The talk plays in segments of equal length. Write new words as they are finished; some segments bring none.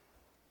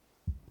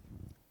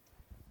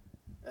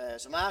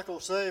As Michael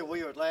said,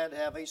 we are glad to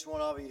have each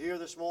one of you here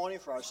this morning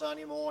for our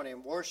Sunday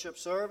morning worship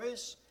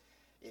service.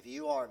 If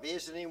you are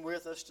visiting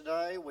with us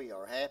today, we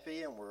are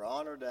happy and we're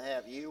honored to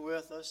have you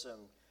with us.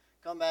 And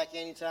come back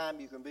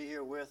anytime you can be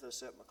here with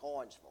us at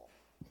McCoynsville.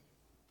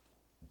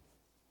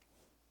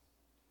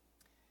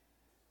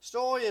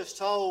 Story is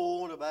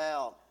told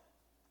about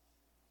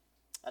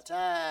a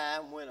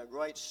time when a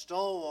great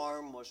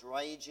storm was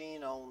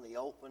raging on the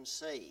open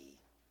sea.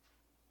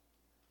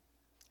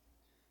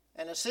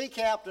 And the sea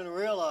captain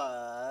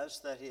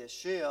realized that his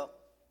ship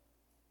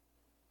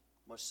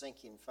was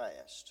sinking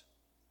fast.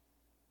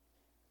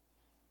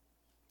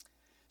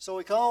 So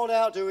he called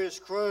out to his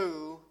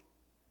crew,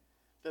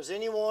 "Does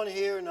anyone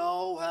here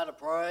know how to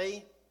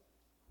pray?"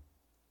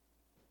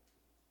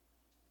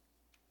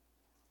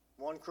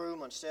 One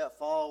crewman stepped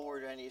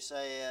forward and he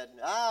said,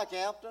 "Aye,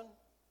 Captain,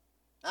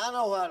 I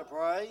know how to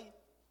pray."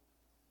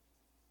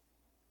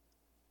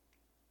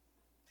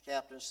 The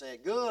captain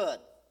said,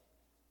 "Good.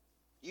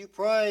 You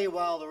pray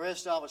while the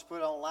rest of us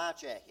put on life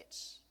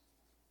jackets.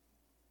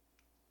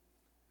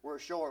 We're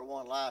short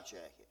one life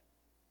jacket."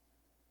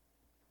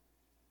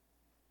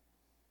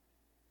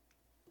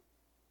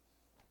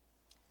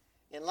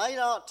 In late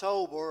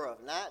October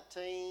of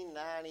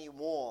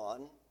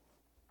 1991,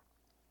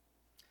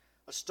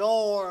 a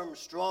storm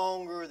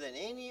stronger than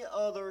any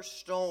other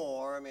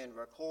storm in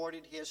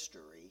recorded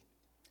history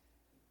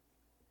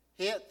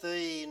hit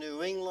the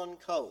New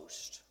England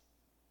coast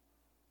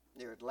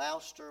near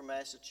Gloucester,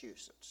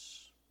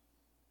 Massachusetts.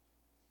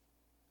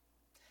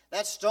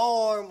 That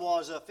storm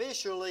was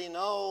officially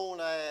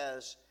known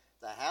as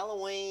the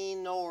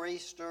Halloween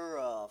Nor'easter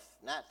of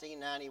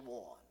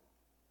 1991.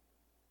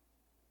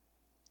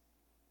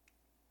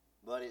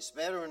 But it's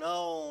better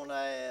known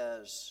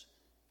as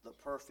the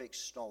Perfect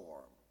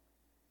Storm.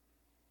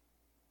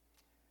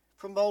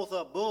 From both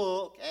a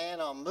book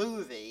and a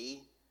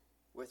movie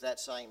with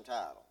that same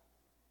title.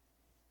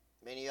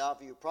 Many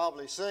of you have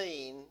probably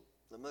seen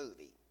the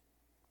movie.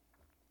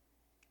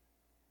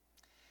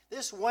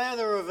 This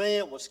weather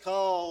event was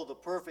called the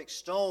Perfect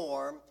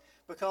Storm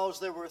because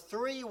there were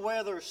three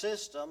weather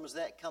systems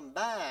that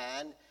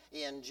combined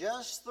in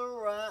just the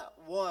right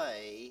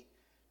way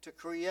to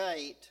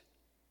create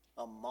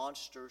a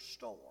monster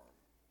storm.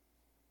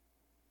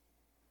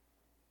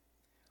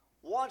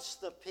 Watch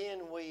the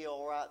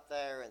pinwheel right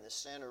there in the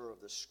center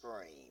of the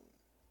screen.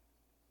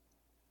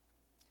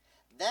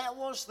 That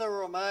was the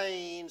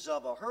remains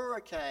of a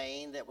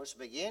hurricane that was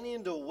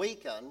beginning to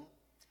weaken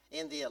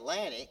in the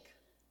Atlantic,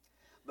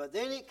 but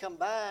then it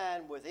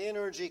combined with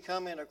energy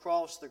coming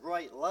across the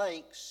Great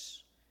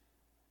Lakes,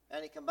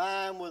 and it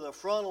combined with a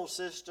frontal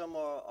system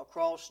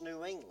across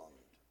New England.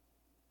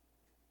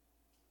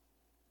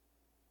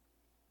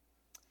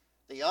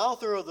 The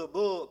author of the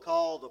book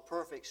called The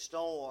Perfect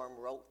Storm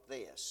wrote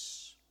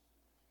this: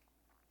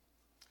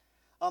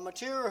 "A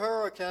mature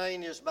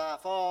hurricane is by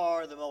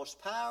far the most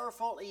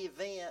powerful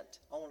event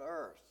on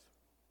Earth.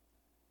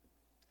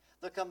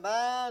 The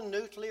combined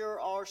nuclear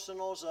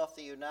arsenals of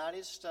the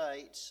United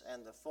States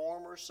and the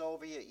former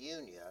Soviet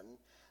Union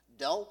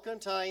don't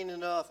contain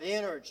enough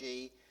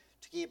energy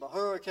to keep a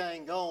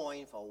hurricane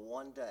going for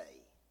one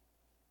day.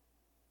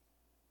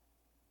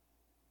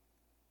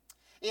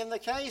 In the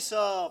case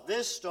of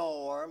this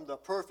storm, the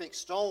perfect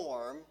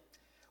storm,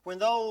 when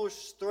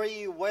those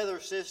three weather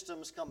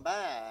systems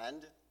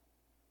combined,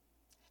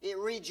 it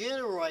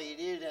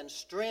regenerated and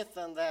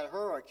strengthened that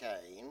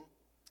hurricane,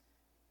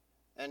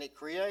 and it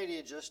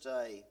created just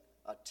a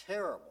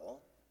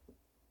terrible,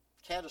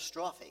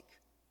 catastrophic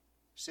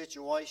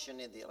situation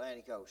in the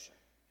Atlantic Ocean.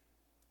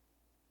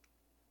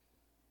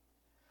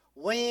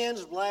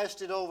 Winds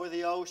blasted over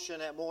the ocean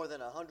at more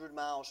than 100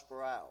 miles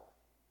per hour.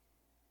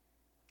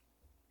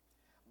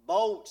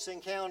 Boats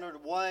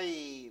encountered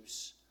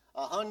waves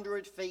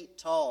 100 feet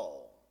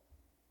tall,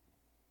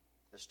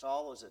 as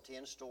tall as a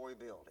 10-story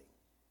building.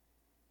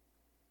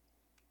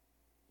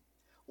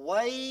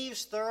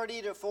 Waves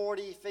 30 to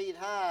 40 feet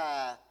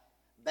high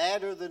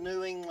battered the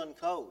New England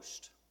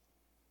coast,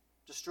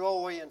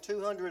 destroying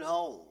 200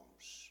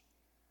 homes,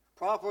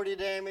 property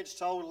damage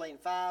totaling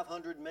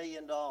 $500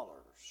 million.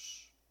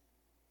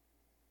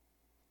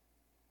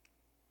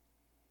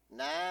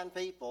 9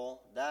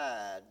 people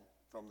died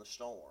from the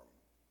storm,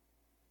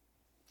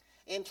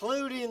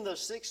 including the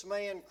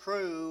 6-man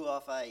crew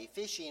of a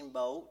fishing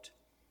boat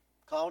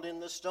caught in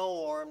the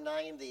storm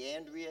named the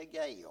Andrea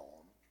Gale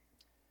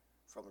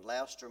from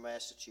Gloucester,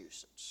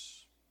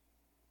 Massachusetts.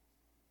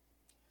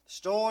 The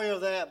story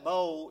of that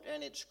boat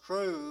and its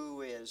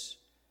crew is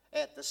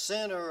at the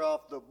center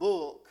of the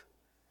book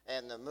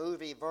and the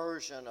movie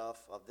version of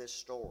this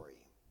story.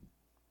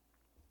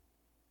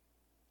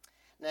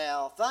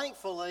 Now,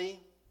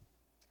 thankfully,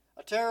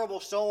 a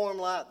terrible storm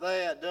like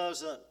that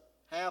doesn't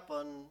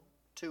happen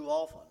too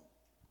often.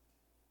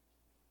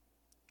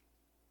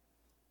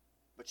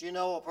 But you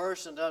know, a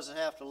person doesn't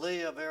have to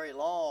live very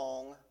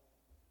long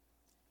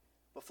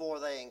before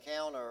they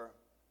encounter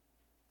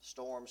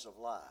storms of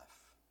life.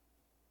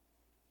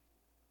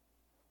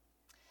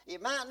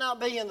 It might not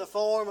be in the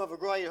form of a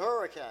great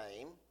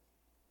hurricane,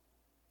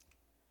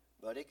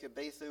 but it could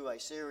be through a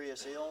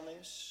serious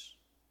illness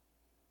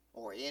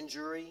or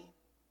injury.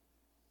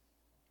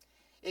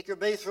 It could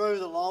be through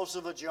the loss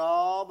of a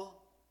job,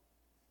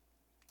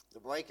 the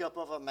breakup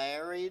of a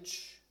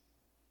marriage,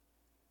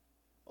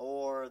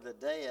 or the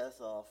death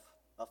of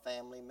a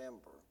family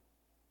member.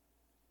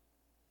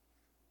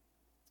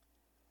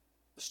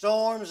 The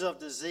storms of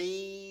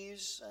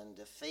disease and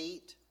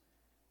defeat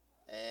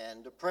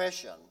and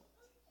depression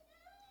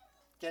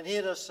can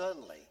hit us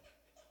suddenly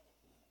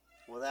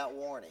without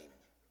warning.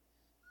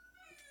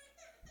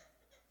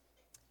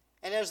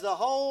 And as the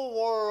whole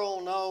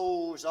world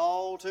knows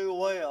all too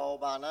well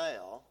by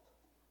now,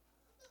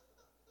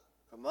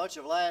 for much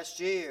of last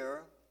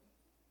year,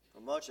 for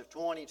much of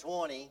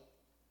 2020,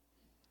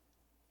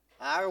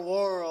 our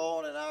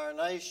world and our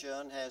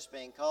nation has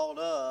been caught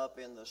up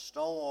in the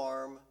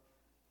storm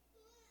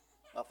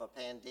of a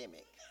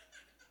pandemic.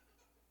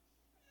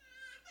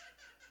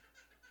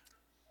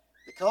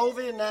 The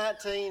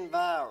COVID-19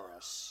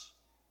 virus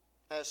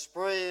has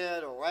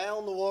spread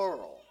around the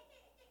world.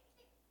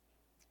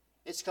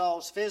 It's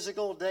caused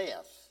physical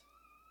death,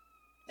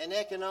 an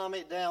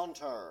economic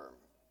downturn,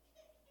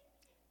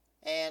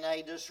 and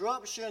a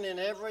disruption in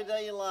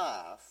everyday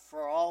life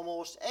for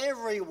almost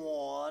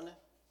everyone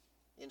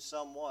in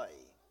some way.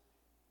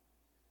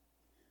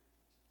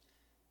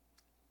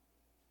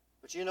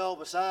 But you know,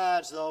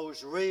 besides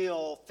those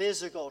real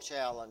physical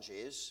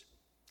challenges,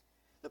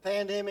 the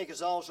pandemic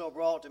has also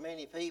brought to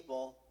many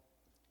people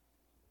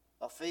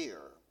a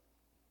fear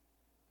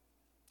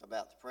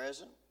about the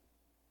present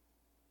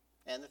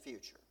and the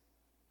future.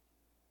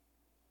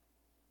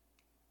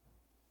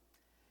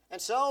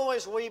 And so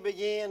as we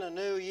begin a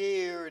new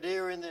year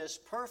during this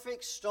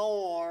perfect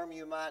storm,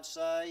 you might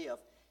say, of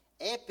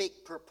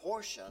epic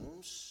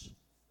proportions,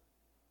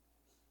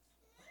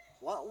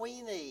 what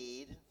we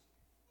need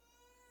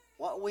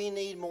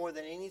more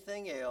than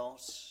anything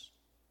else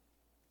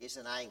is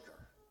an anchor.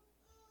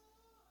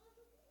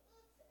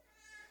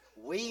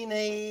 We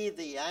need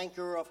the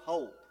anchor of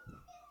hope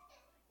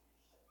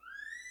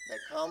that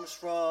comes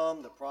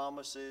from the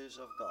promises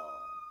of God.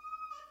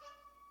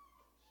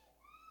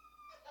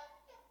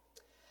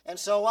 And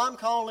so I'm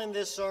calling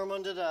this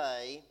sermon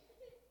today,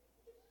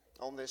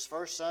 on this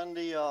first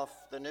Sunday of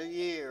the new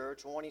year,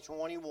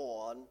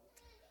 2021,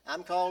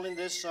 I'm calling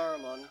this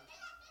sermon,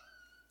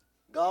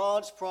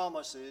 God's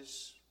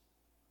Promises,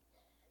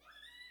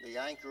 the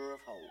Anchor of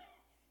Hope.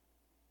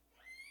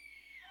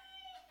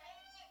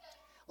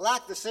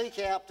 Like the sea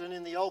captain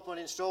in the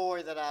opening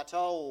story that I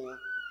told,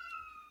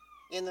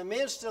 in the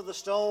midst of the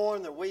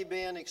storm that we've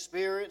been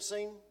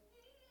experiencing,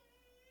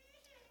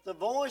 the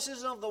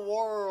voices of the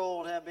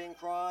world have been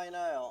crying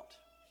out.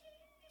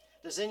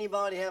 Does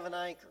anybody have an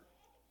anchor?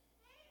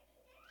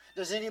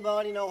 Does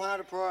anybody know how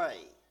to pray?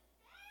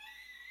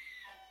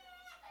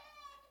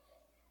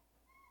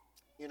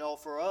 You know,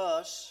 for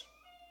us,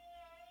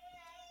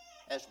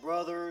 as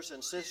brothers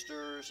and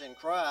sisters in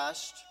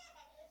Christ,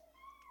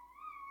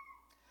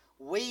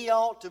 we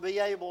ought to be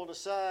able to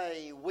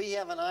say we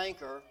have an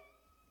anchor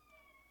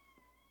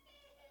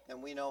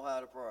and we know how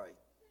to pray.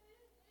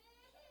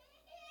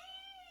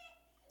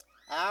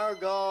 Our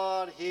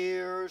God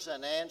hears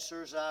and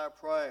answers our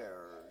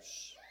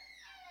prayers,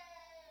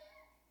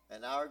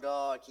 and our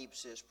God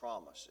keeps His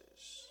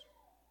promises.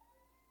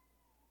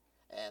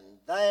 And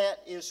that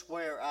is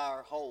where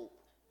our hope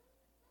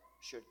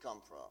should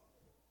come from.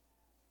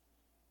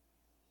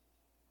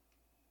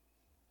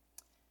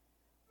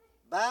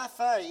 By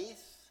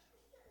faith,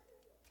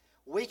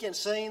 we can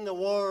sing the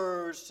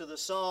words to the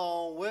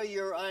song, Will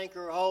Your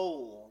Anchor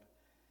Hold,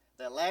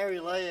 that Larry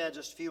led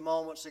just a few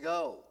moments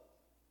ago.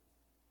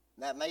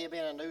 That may have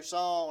been a new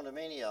song to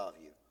many of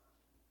you,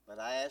 but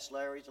I asked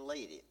Larry to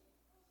lead it.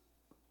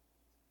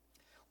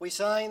 We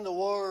sang the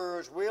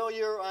words, Will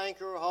your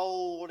anchor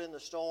hold in the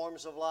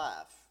storms of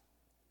life?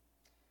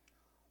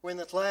 When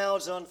the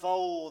clouds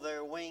unfold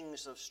their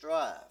wings of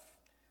strife,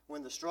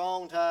 when the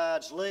strong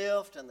tides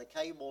lift and the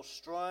cables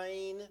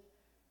strain,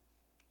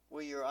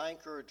 will your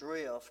anchor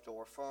drift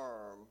or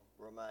firm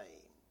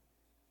remain?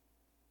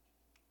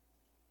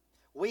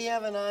 We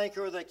have an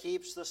anchor that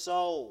keeps the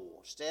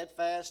soul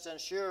steadfast and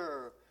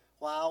sure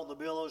while the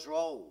billows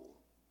roll,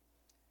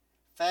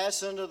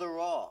 fastened to the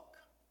rock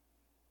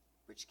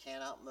which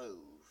cannot move,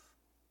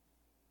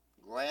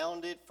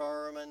 grounded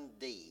firm and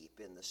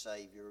deep in the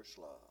Savior's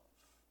love.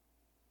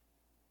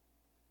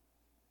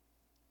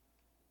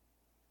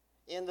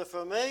 In the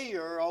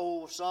familiar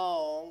old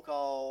song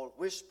called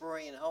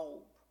Whispering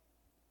Hope,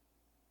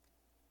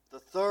 the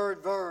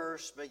third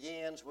verse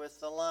begins with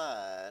the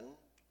line,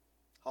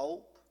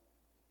 Hope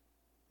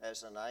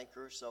as an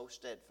anchor so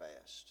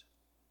steadfast,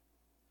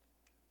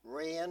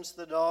 rends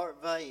the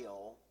dark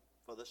veil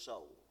for the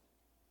soul.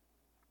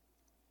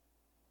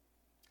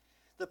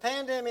 The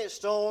pandemic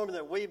storm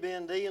that we've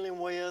been dealing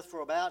with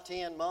for about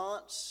 10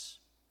 months,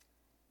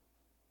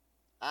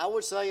 I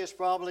would say is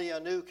probably a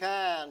new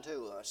kind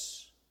to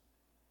us,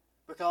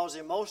 because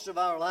in most of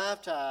our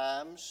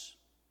lifetimes,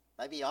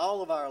 maybe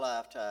all of our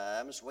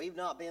lifetimes, we've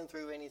not been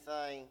through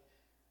anything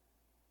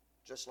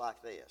just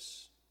like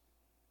this.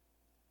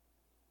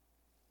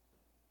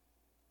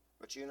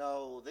 But you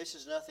know, this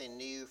is nothing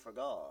new for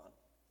God.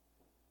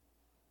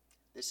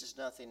 This is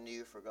nothing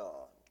new for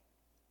God.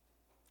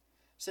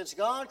 Since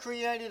God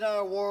created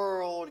our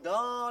world,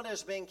 God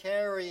has been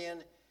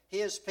carrying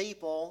His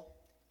people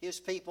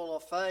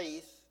of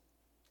faith,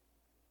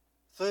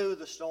 through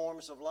the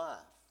storms of life.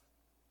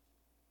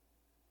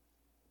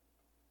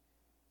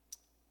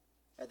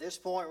 At this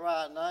point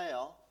right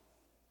now,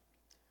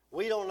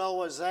 we don't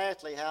know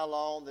exactly how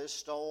long this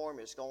storm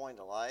is going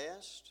to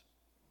last.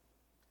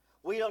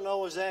 We don't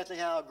know exactly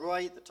how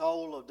great the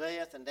toll of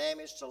death and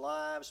damage to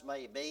lives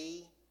may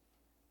be.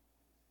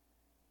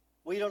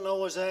 We don't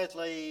know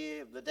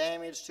exactly the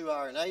damage to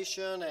our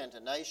nation and to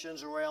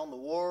nations around the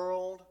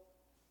world,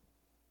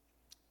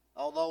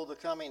 although the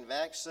coming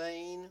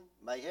vaccine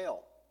may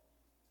help.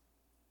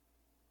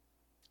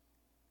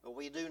 But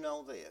we do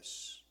know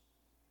this.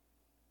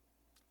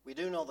 We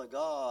do know that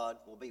God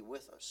will be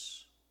with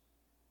us.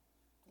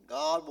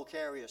 God will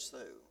carry us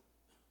through.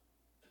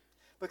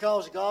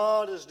 Because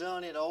God has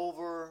done it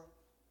over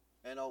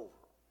and over.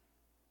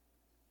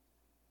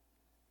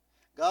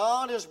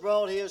 God has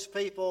brought His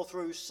people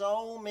through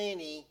so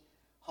many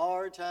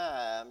hard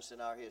times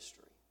in our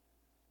history.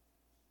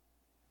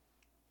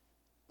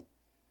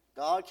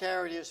 God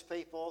carried His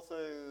people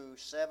through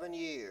 7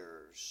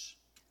 years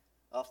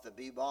of the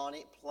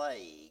bubonic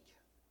plague,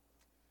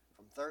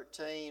 from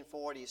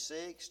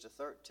 1346 to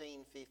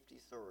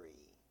 1353,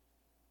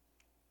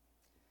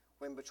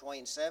 when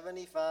between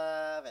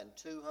 75 and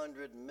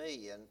 200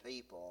 million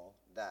people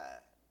died.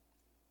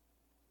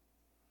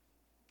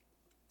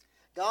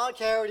 God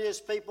carried His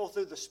people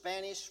through the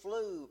Spanish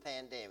flu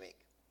pandemic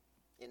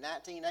in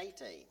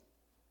 1918,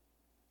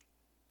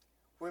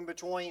 when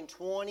between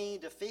 20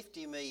 to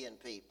 50 million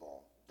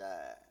people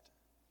died.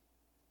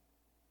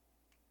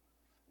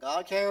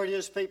 God carried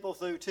His people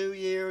through 2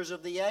 years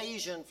of the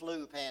Asian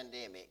flu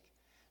pandemic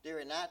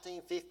during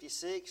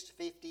 1956 to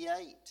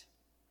 58,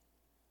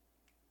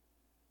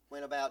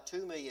 when about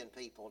 2 million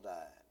people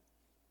died.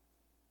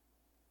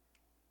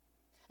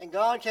 And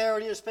God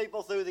carried His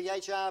people through the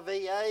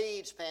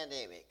HIV/AIDS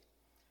pandemic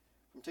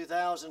from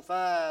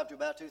 2005 to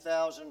about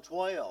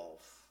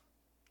 2012,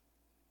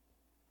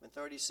 when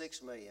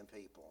 36 million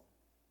people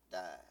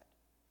died.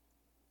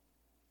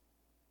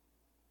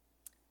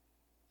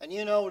 And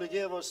you know, to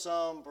give us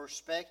some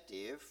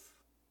perspective,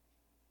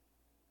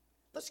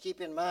 let's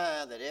keep in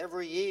mind that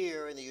every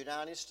year in the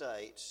United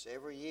States,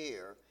 every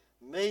year,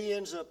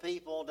 millions of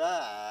people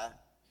die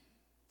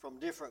from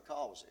different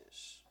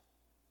causes.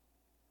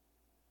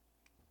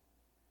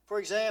 For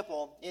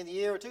example, in the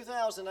year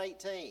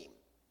 2018,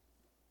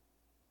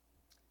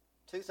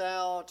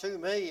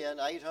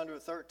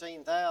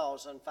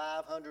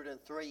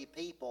 2,813,503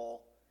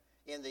 people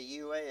in the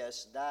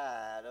U.S.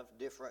 died of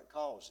different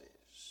causes.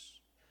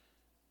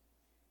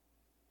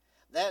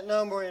 That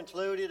number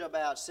included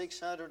about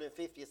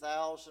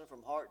 650,000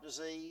 from heart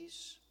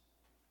disease,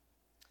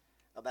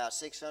 about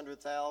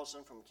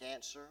 600,000 from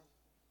cancer,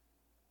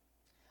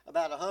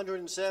 about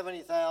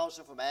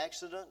 170,000 from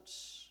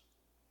accidents,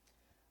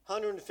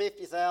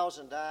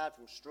 150,000 died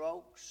from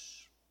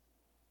strokes,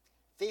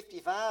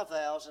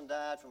 55,000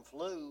 died from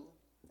flu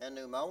and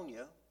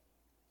pneumonia,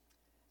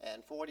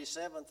 and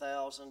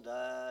 47,000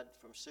 died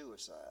from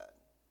suicide.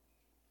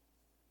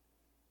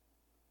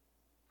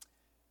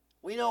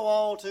 We know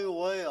all too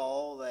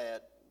well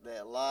that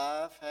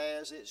life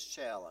has its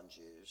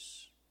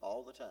challenges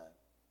all the time.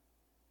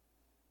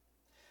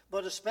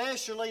 But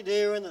especially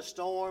during the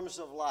storms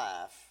of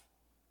life,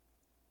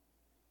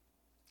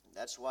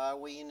 that's why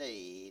we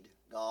need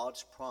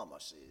God's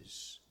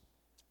promises,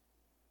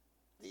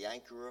 the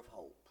anchor of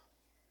hope.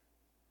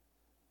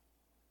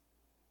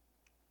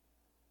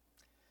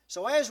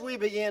 So as we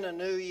begin a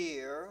new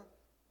year,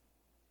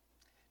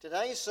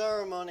 today's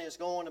sermon is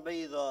going to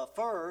be the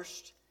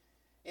first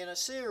in a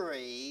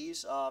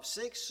series of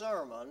 6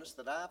 sermons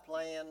that I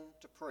plan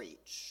to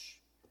preach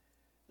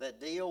that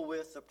deal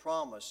with the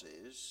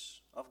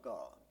promises of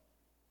God.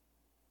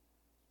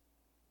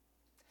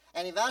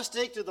 And if I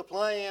stick to the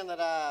plan that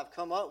I've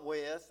come up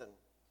with and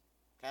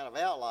kind of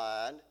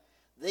outlined,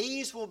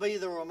 these will be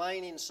the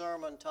remaining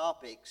sermon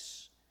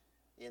topics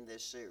in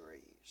this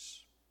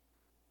series.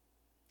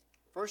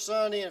 First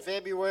Sunday in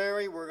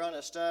February, we're going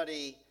to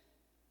study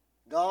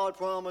God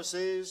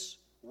promises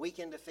we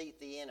can defeat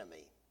the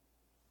enemy.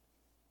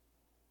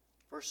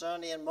 First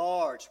Sunday in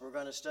March, we're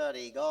going to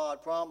study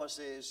God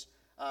promises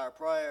our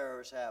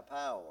prayers have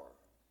power.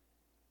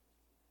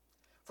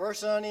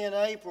 First Sunday in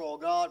April,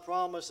 God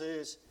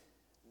promises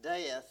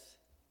death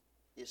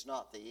is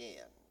not the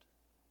end.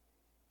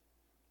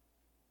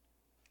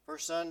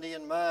 First Sunday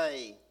in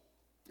May,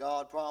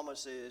 God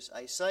promises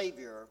a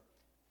Savior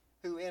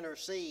who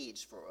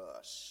intercedes for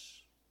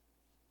us.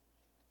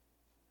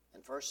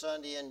 And first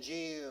Sunday in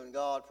June,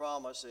 God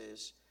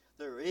promises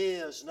there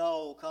is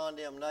no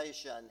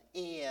condemnation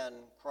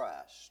in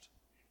Christ.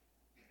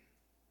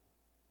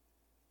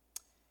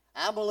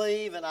 I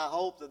believe and I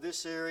hope that this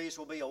series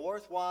will be a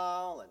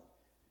worthwhile and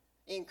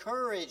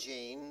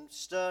encouraging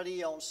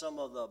study on some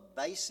of the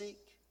basic,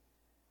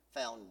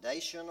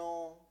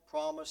 foundational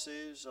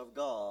promises of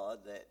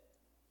God that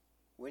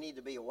we need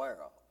to be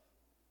aware of.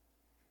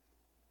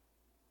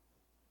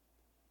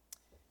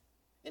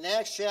 In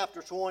Acts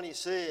chapter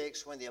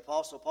 26, when the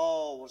Apostle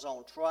Paul was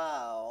on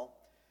trial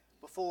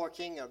before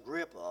King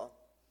Agrippa,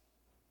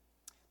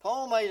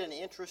 Paul made an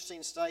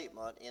interesting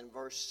statement in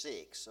verse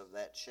 6 of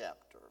that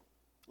chapter.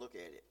 Look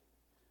at it.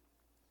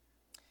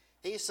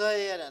 He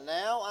said, "And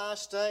now I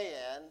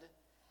stand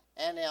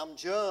and am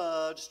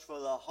judged for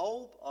the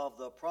hope of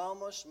the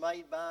promise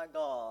made by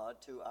God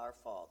to our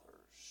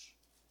fathers."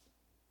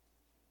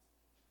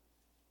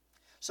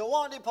 So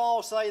what did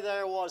Paul say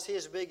there was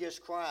his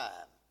biggest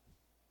crime?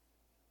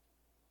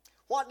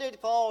 What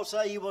did Paul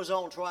say he was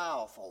on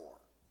trial for?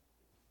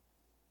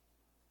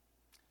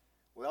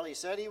 Well, he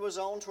said he was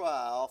on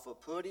trial for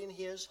putting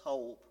his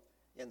hope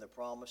in the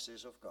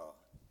promises of God.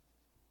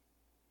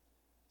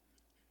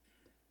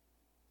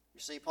 You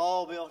see,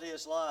 Paul built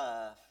his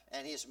life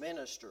and his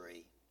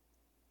ministry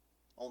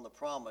on the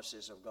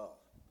promises of God.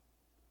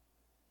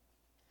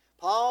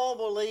 Paul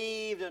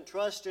believed and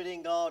trusted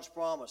in God's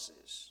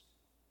promises.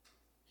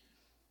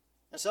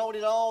 And so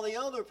did all the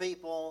other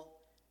people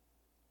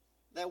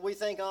that we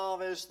think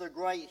of as the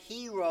great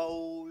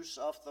heroes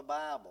of the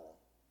Bible.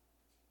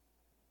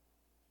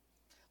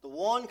 The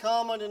one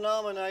common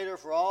denominator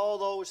for all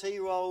those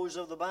heroes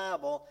of the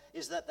Bible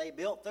is that they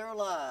built their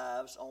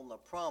lives on the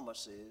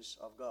promises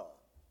of God.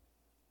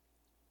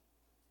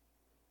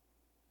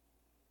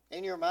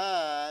 In your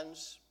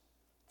minds,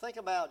 think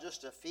about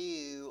just a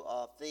few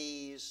of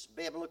these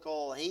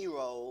biblical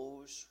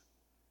heroes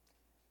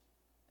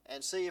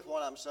and see if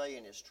what I'm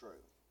saying is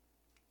true.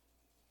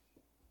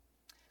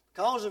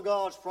 Because of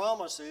God's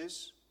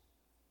promises,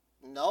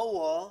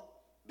 Noah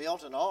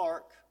built an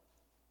ark,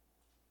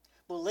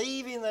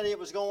 believing that it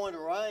was going to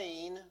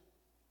rain,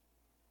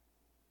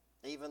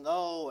 even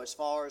though, as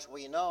far as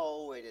we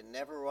know, it had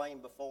never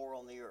rained before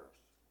on the earth.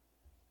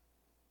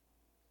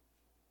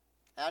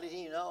 How did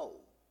he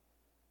know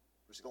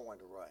it was going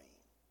to rain?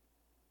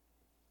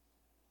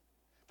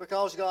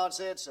 Because God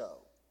said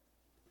so.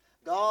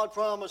 God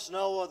promised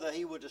Noah that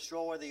he would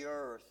destroy the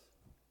earth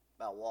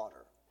by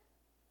water.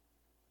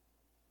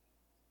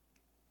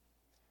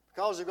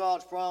 Because of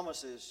God's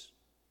promises,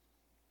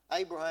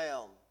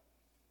 Abraham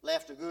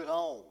left a good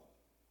home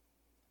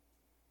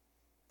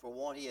for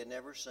one he had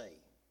never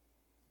seen.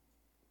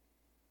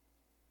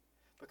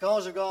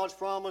 Because of God's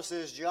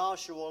promises,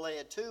 Joshua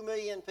led 2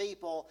 million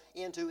people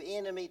into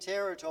enemy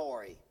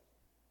territory,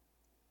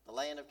 the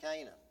land of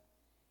Canaan,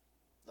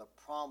 the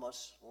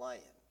promised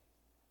land.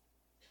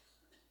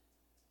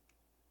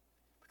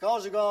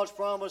 Because of God's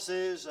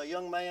promises, a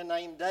young man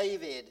named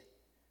David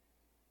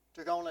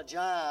took on a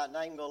giant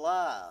named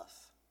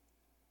Goliath,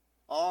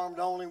 armed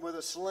only with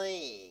a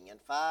sling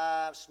and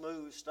 5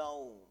 smooth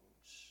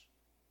stones.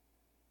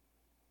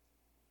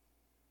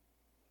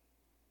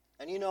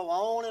 And you know,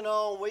 on and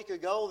on we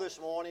could go this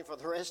morning for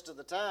the rest of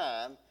the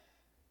time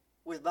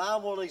with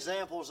Bible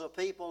examples of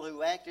people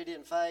who acted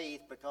in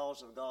faith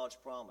because of God's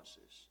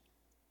promises.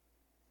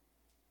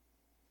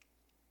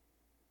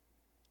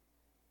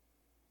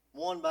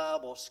 One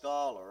Bible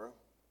scholar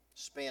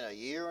spent a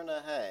year and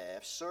a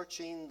half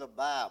searching the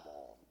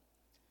Bible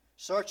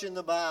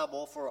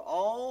for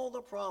all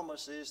the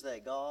promises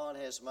that God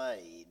has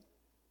made.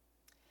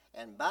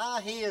 And by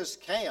his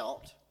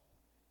count,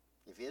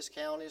 if his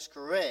count is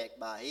correct,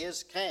 by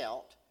his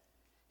count,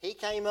 he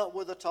came up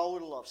with a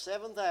total of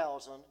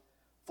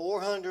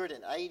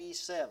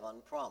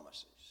 7,487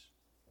 promises.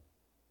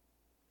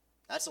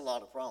 That's a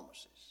lot of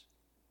promises.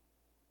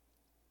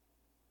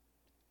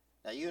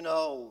 Now, you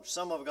know,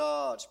 some of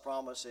God's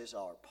promises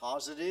are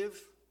positive.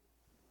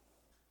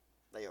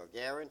 They are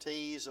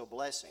guarantees of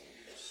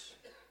blessings.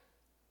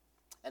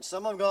 And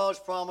some of God's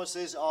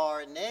promises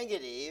are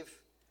negative.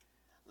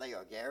 They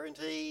are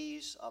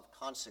guarantees of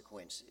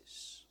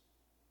consequences.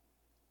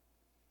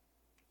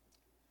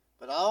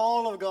 But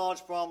all of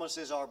God's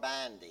promises are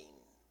binding,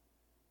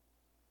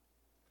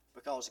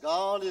 because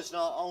God is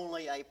not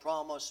only a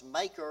promise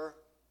maker,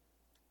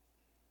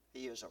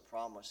 he is a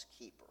promise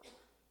keeper.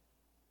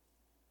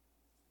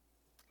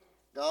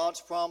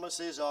 God's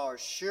promises are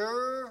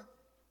sure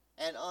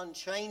and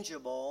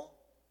unchangeable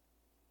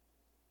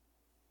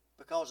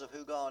because of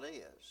who God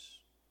is.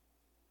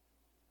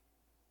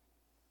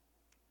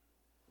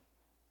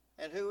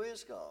 And who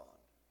is God?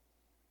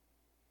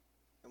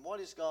 And what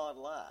is God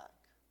like?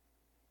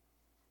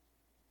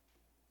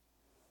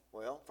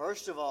 Well,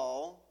 first of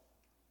all,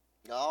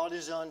 God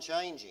is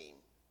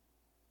unchanging.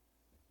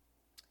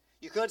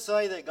 You could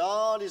say that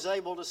God is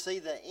able to see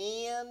the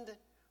end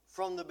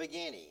from the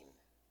beginning.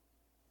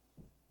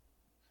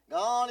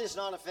 God is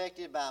not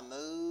affected by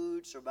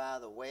moods or by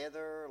the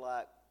weather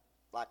like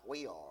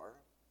we are.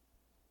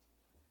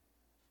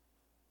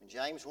 In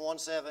James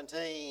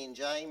 1:17,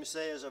 James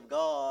says of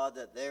God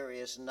that there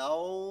is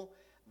no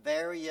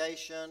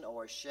variation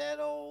or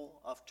shadow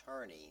of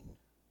turning.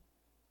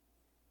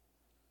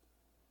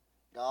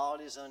 God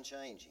is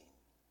unchanging.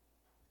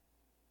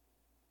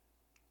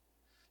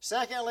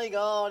 Secondly,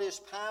 God is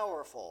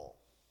powerful.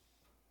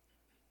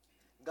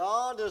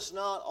 God does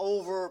not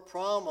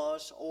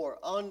overpromise or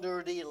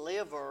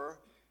underdeliver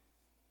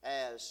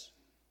as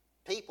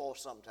people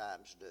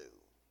sometimes do.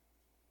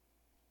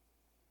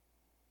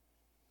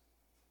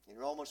 In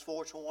Romans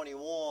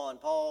 4:21,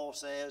 Paul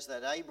says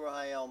that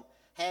Abraham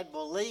had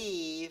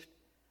believed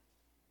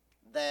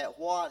that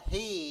what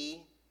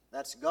he,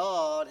 that's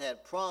God,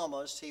 had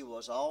promised, he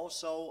was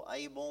also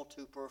able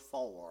to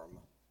perform.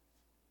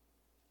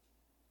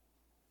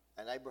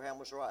 And Abraham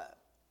was right.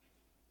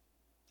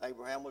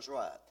 Abraham was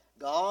right.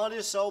 God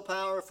is so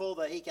powerful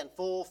that he can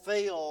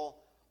fulfill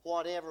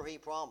whatever he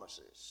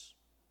promises.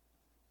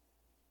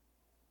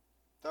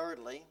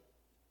 Thirdly,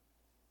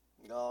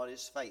 God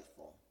is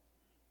faithful.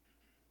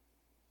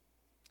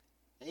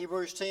 In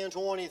Hebrews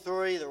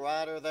 10:23, the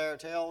writer there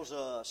tells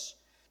us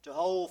to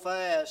hold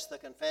fast the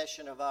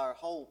confession of our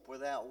hope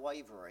without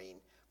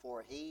wavering,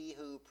 for he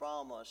who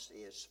promised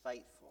is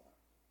faithful.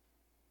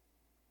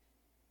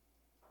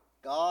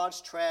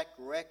 God's track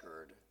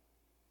record,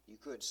 you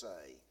could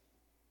say,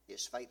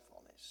 is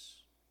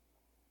faithfulness.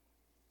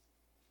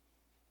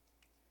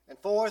 And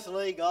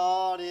fourthly,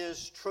 God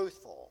is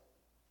truthful.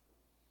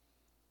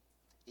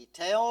 He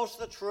tells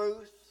the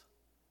truth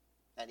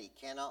and he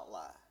cannot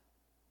lie.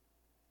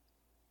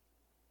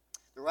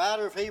 The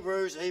writer of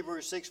Hebrews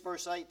 6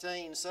 verse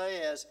 18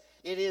 says,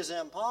 it is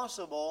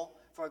impossible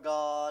for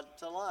God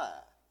to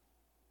lie.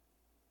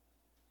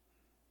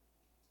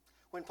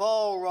 When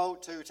Paul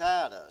wrote to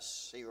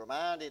Titus, he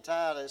reminded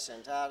Titus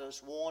in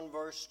Titus 1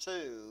 verse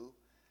 2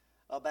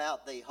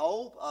 about the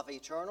hope of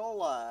eternal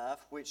life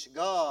which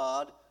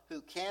God,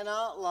 who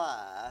cannot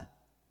lie,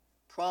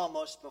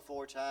 promised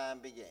before time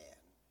began.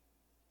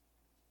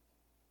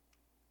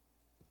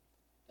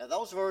 Now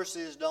those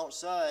verses don't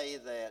say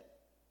that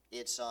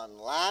it's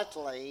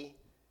unlikely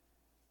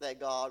that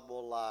God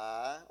will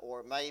lie,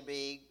 or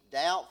maybe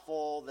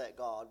doubtful that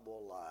God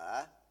will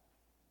lie.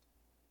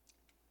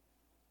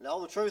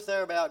 No, the truth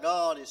there about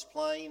God is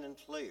plain and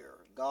clear.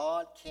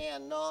 God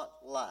cannot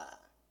lie.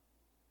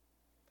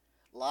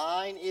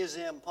 Lying is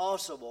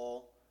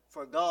impossible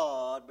for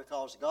God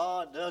because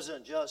God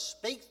doesn't just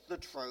speak the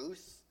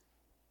truth.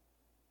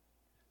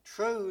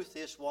 Truth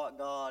is what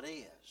God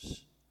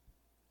is.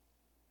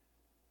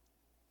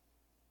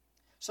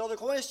 So the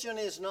question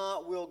is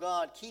not, will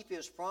God keep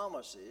his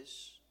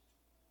promises?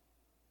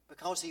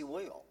 Because he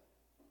will.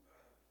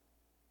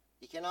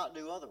 He cannot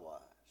do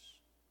otherwise.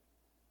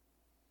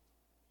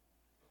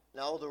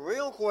 No, the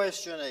real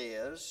question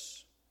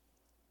is,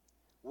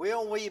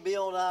 will we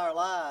build our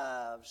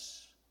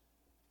lives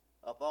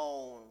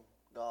upon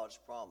God's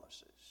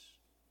promises?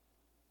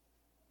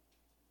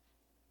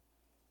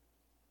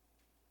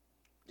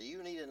 Do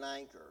you need an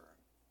anchor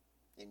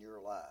in your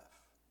life?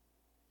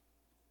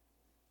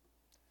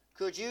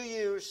 Could you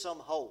use some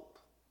hope?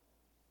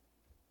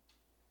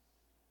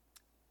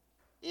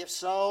 If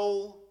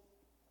so,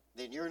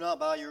 then you're not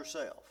by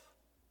yourself.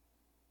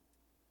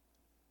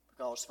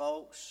 Because,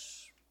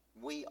 folks,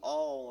 we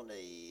all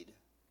need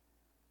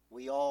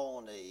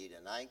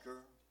an anchor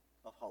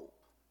of hope.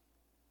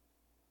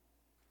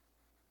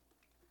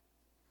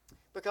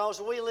 Because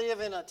we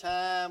live in a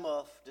time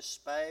of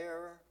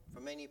despair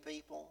for many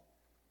people,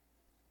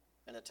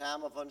 and a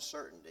time of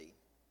uncertainty.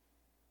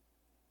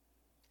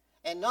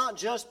 And not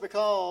just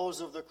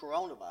because of the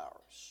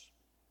coronavirus.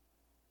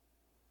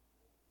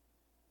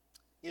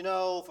 You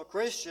know, for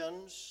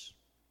Christians,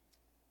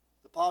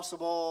 the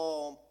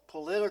possible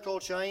political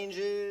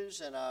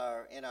changes in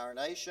our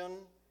nation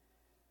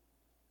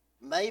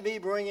may be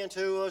bringing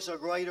to us a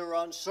greater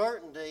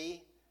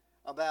uncertainty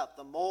about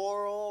the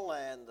moral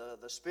and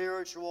the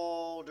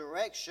spiritual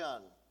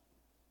direction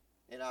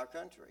in our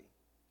country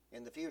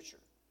in the future.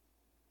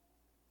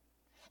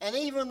 And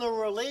even the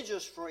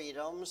religious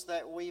freedoms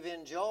that we've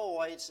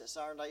enjoyed since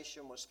our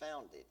nation was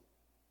founded.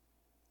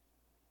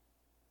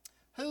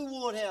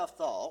 Who would have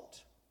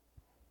thought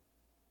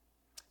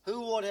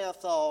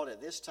at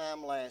this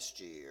time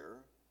last year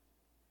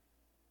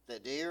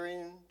that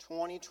during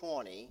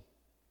 2020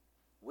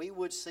 we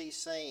would see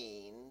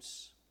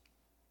scenes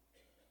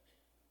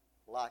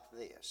like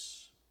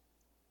this?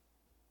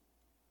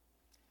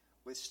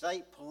 With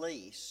state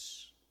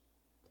police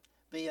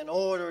being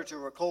ordered to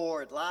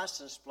record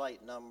license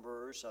plate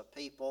numbers of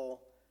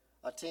people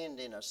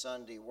attending a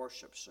Sunday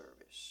worship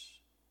service.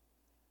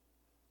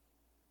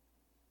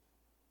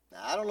 Now,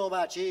 I don't know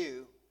about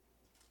you,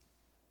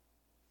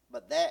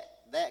 but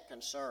that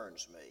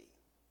concerns me.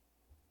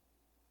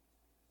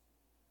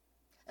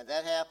 And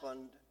that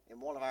happened in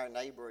one of our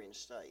neighboring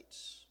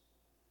states.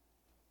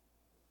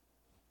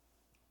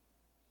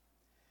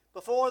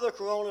 Before the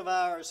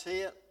coronavirus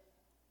hit,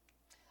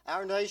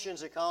 our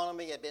nation's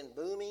economy had been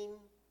booming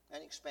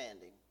and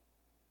expanding.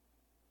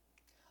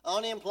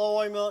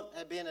 Unemployment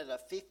had been at a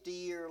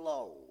 50-year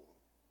low.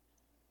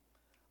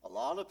 A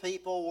lot of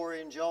people were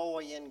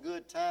enjoying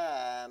good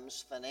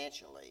times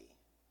financially.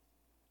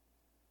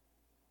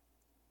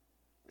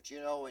 But you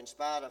know, in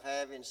spite of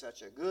having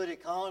such a good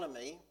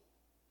economy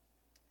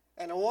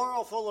and a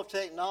world full of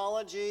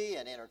technology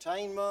and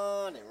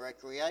entertainment and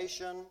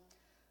recreation,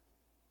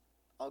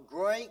 a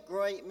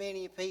great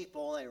many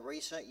people in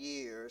recent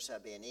years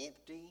have been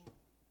empty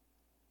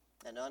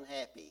and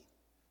unhappy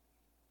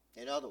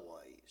in other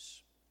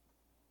ways.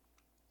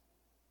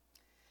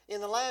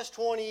 In the last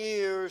 20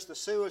 years, the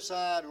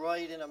suicide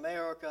rate in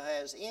America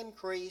has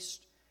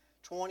increased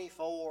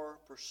 24%.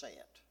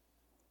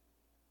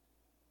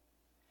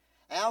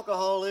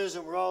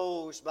 Alcoholism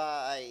rose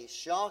by a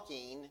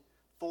shocking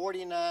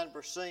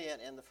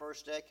 49% in the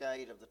first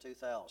decade of the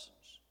 2000s.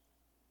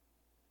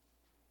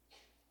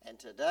 And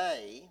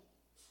today,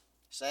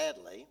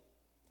 sadly,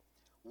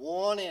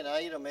 1 in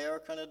 8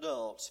 American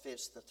adults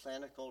fits the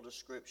clinical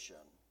description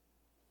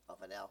of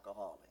an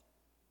alcoholic.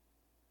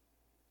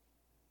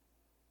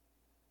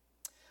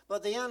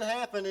 But the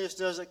unhappiness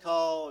doesn't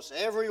cause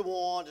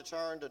everyone to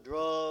turn to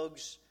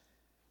drugs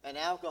and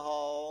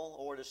alcohol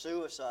or to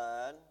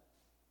suicide.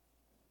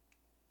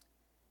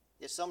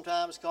 It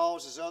sometimes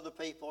causes other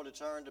people to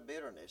turn to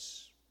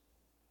bitterness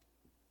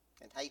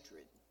and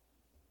hatred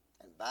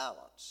and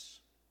violence.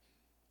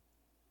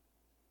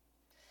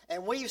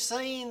 And we've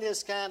seen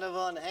this kind of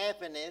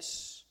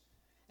unhappiness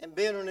and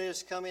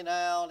bitterness coming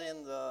out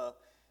in the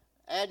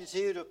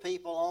attitude of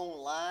people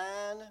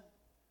online,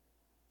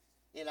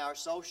 in our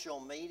social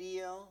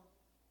media,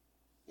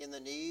 in the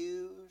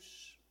news,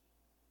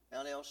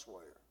 and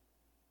elsewhere.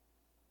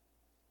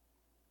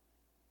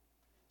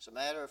 As a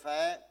matter of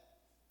fact,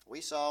 we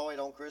saw it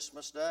on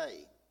Christmas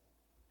Day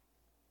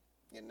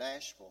in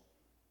Nashville,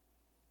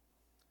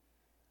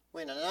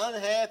 when an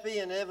unhappy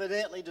and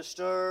evidently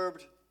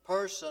disturbed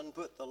person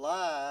put the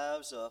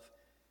lives of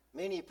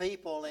many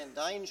people in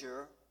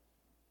danger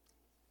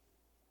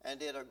and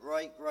did a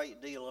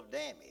great deal of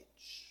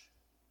damage.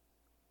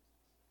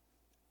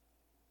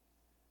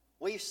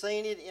 We've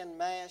seen it in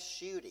mass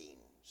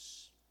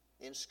shootings,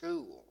 in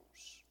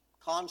schools,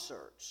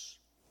 concerts,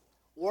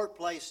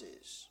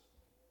 workplaces,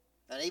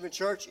 and even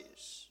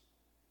churches.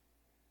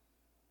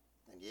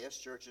 And yes,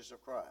 churches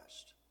of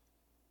Christ.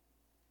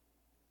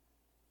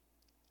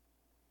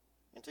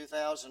 In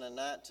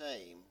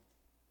 2019,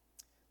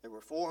 there were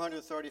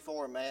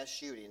 434 mass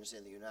shootings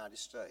in the United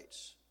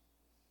States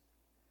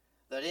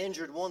that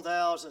injured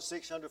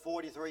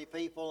 1,643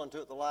 people and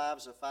took the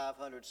lives of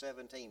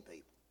 517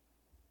 people.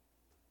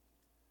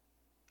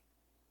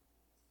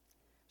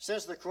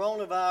 Since the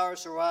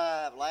coronavirus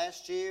arrived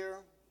last year,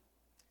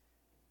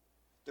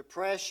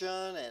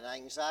 depression and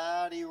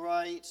anxiety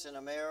rates in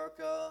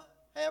America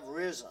have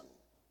risen.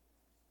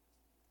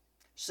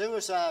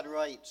 Suicide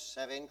rates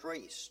have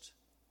increased.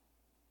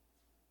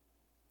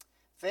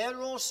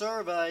 Federal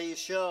surveys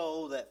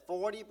show that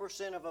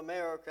 40% of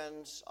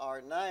Americans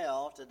are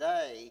now,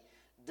 today,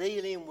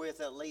 dealing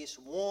with at least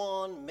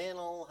one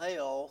mental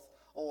health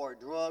or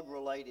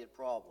drug-related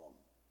problem.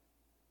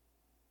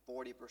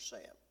 40%.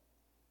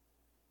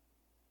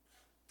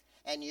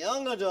 And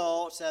young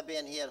adults have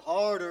been hit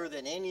harder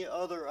than any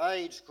other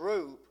age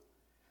group,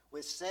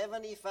 with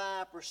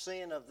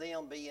 75% of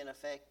them being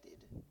affected.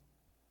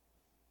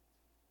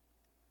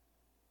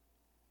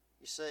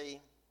 You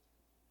see,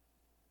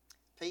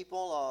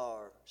 people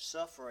are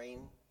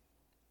suffering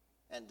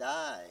and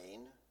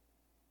dying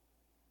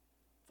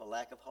for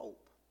lack of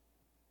hope.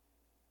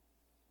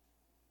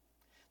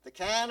 The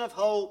kind of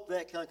hope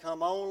that can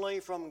come only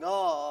from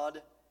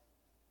God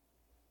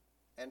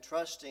and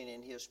trusting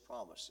in His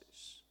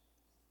promises.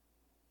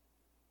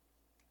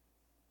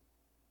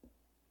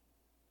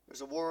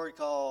 There's a word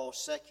called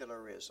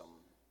secularism.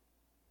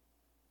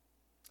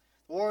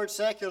 The word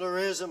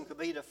secularism could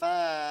be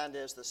defined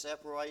as the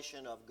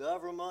separation of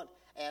government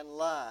and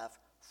life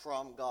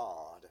from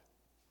God.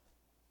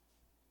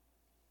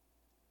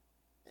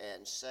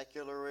 And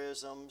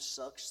secularism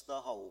sucks the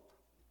hope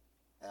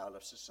out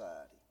of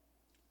society.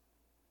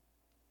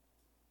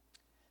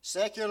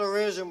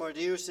 Secularism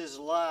reduces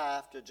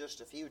life to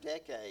just a few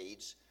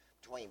decades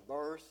between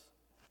birth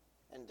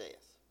and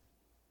death.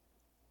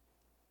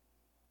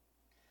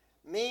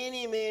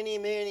 Many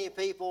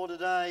people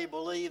today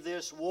believe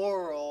this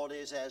world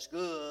is as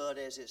good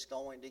as it's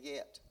going to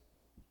get.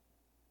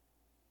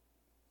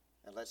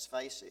 And let's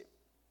face it,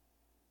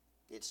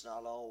 it's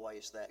not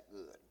always that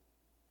good.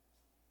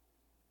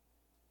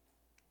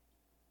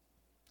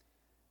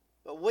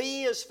 But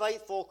we as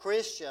faithful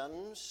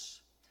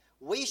Christians,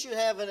 we should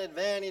have an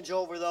advantage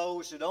over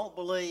those who don't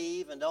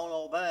believe and don't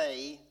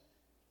obey,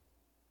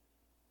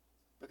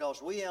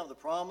 because we have the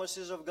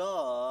promises of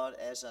God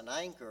as an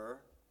anchor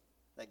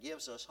that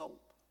gives us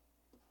hope.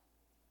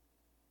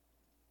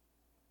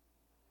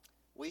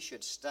 We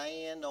should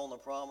stand on the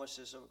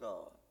promises of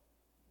God.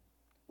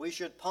 We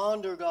should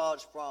ponder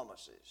God's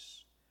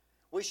promises.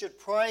 We should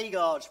pray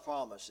God's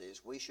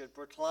promises. We should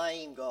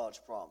proclaim God's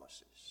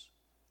promises.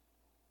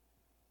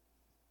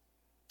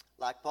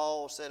 Like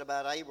Paul said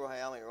about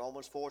Abraham in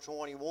Romans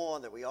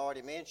 4:21 that we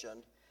already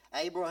mentioned,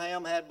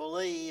 Abraham had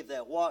believed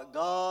that what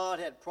God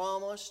had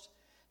promised,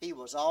 he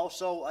was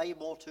also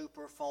able to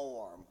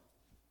perform.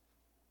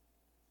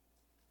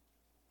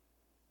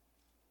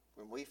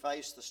 When we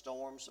face the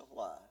storms of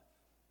life,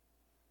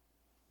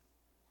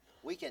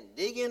 we can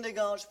dig into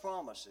God's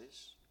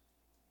promises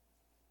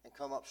and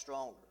come up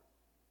stronger.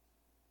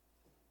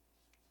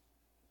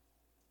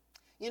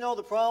 You know,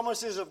 the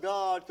promises of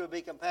God could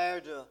be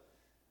compared to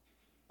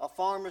a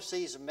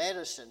pharmacy's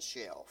medicine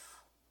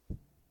shelf.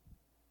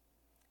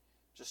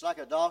 Just like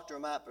a doctor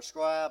might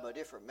prescribe a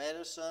different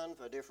medicine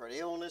for different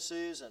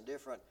illnesses and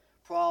different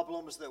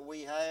problems that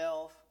we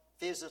have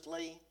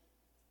physically.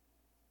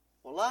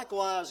 Well,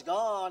 likewise,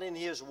 God in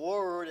His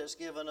Word has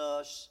given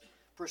us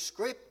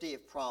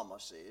prescriptive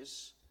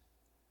promises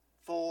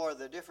for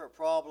the different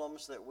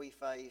problems that we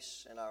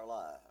face in our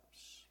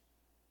lives.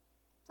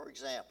 For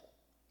example,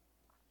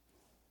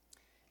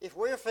 if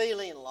we're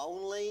feeling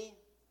lonely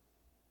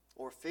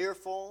or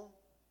fearful,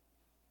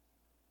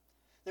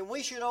 then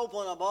we should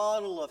open a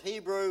bottle of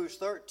Hebrews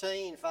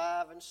 13,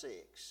 5 and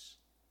 6.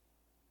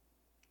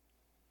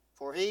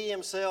 For He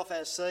Himself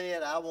has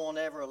said, I will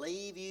never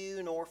leave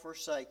you nor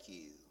forsake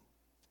you.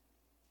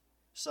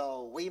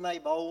 So we may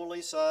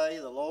boldly say,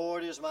 the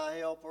Lord is my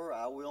helper,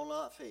 I will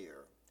not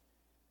fear.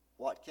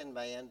 What can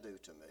man do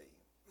to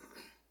me?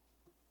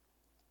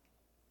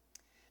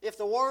 If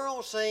the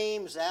world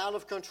seems out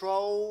of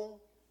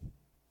control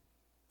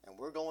and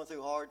we're going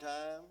through hard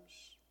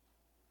times,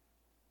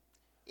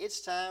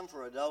 it's time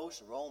for a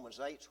dose of Romans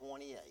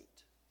 8:28.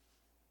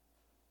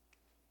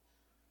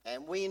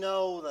 And we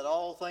know that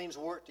all things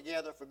work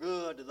together for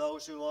good to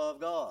those who love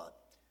God,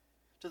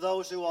 to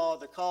those who are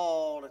the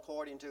called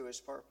according to His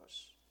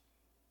purpose.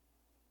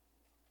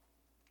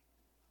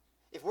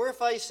 If we're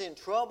facing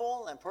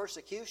trouble and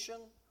persecution,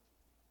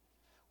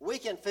 we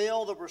can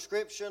fill the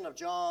prescription of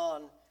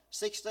John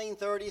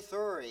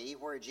 16:33,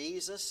 where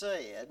Jesus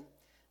said,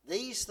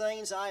 these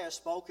things I have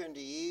spoken to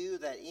you,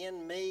 that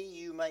in me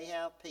you may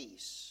have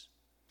peace.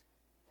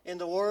 In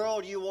the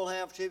world you will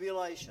have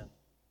tribulation,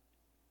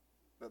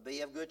 but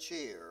be of good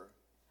cheer.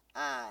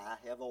 I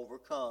have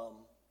overcome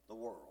the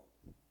world.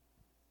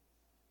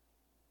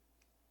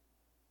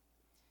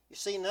 You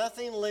see,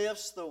 nothing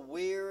lifts the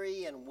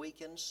weary and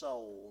weakened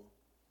soul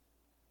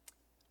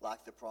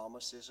like the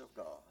promises of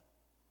God.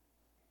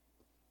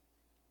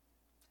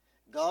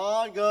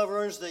 God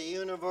governs the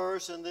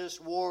universe and this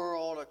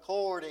world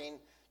according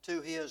to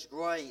His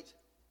great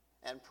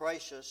and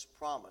precious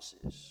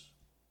promises.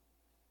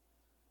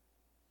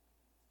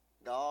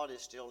 God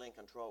is still in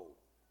control.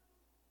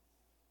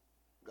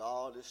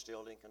 God is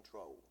still in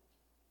control.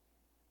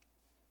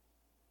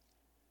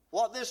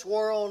 What this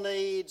world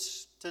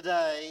needs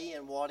today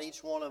and what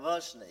each one of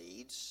us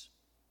needs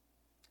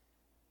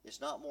is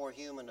not more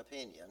human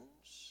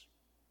opinions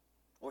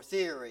or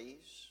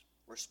theories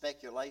or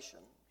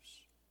speculations,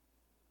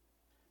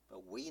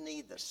 but we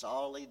need the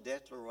solid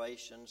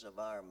declarations of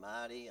our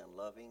mighty and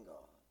loving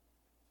God.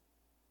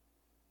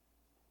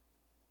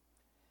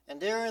 And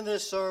during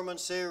this sermon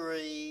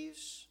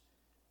series,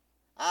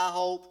 I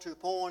hope to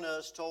point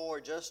us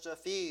toward just a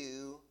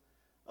few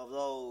of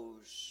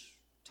those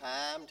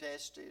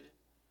time-tested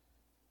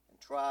and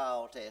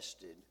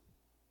trial-tested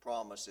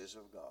promises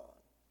of God.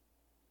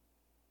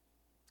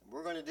 And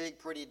we're going to dig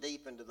pretty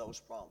deep into those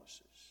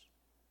promises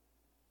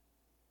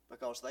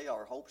because they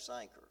are hope's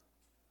anchor.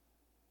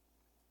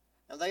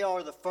 And they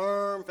are the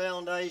firm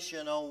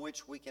foundation on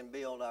which we can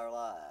build our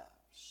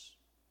lives.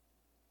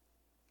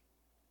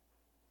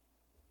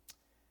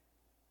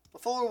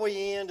 Before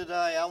we end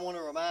today, I want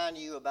to remind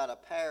you about a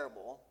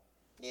parable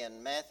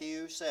in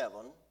Matthew 7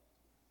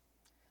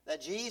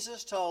 that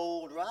Jesus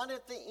told right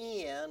at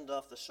the end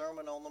of the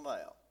Sermon on the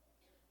Mount.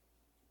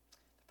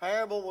 The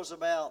parable was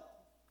about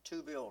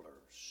two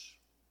builders.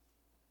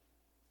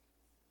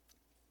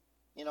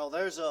 You know,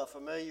 there's a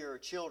familiar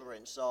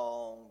children's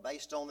song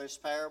based on this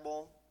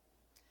parable,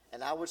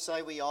 and I would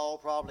say we all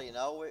probably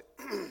know it.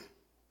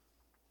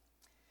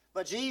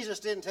 But Jesus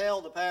didn't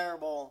tell the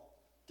parable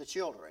to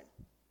children.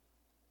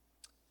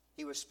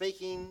 He was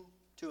speaking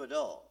to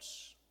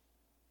adults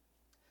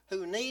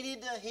who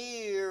needed to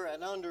hear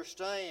and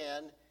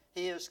understand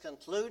His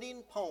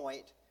concluding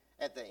point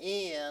at the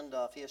end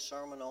of His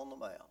Sermon on the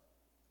Mount.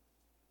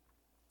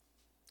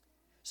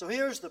 So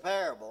here's the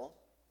parable,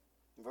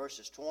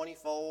 verses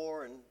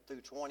 24 and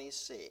through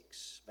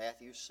 26,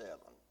 Matthew 7.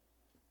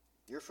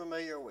 You're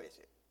familiar with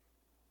it.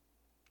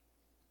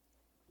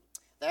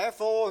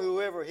 Therefore,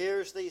 whoever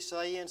hears these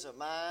sayings of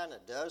mine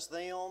and does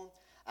them,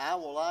 I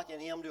will liken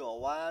him to a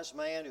wise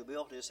man who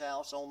built his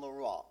house on the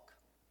rock.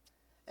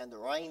 And the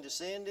rain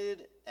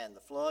descended, and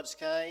the floods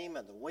came,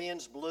 and the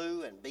winds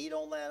blew and beat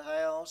on that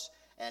house,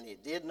 and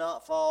it did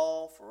not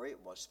fall, for it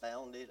was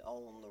founded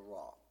on the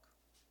rock.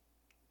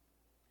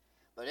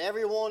 But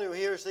everyone who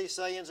hears these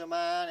sayings of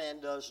mine and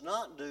does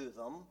not do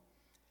them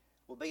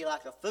will be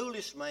like a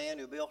foolish man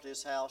who built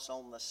his house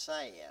on the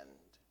sand.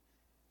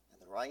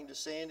 And the rain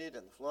descended,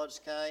 and the floods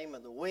came,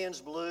 and the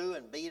winds blew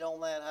and beat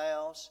on that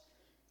house,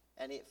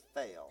 and it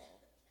fell,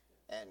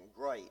 and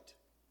great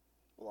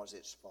was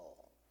its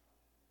fall.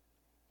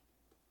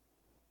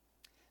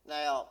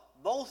 Now,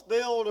 both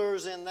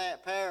builders in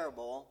that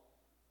parable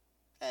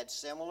had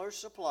similar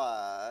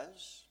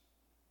supplies,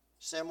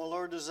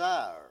 similar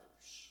desires.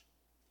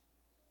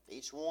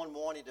 Each one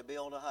wanted to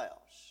build a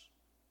house.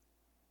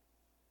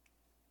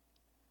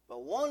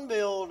 But one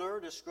builder,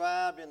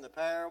 described in the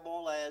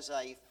parable as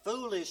a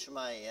foolish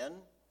man,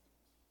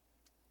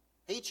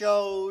 He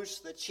chose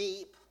the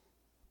cheap,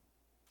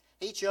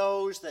 he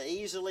chose the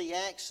easily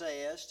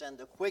accessed and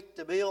the quick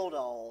to build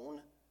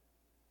on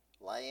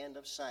land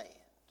of sand.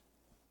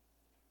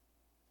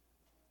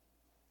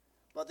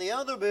 But the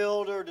other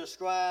builder,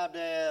 described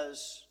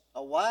as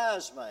a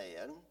wise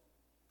man,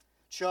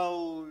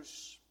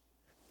 chose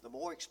the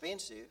more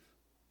expensive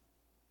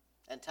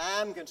and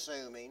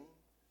time-consuming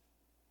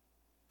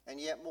and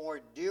yet more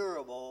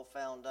durable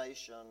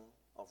foundation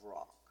of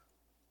rock.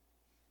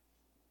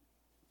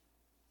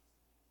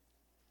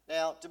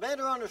 Now, to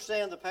better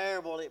understand the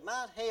parable, it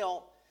might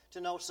help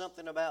to know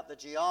something about the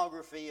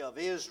geography of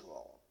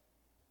Israel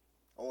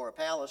or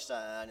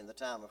Palestine in the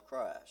time of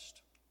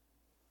Christ.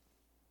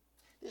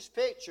 This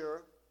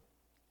picture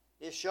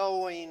is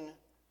showing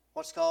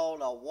what's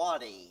called a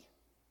wadi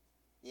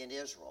in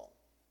Israel,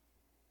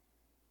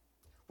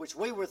 which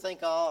we would think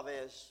of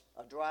as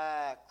a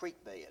dry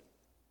creek bed.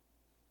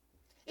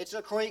 It's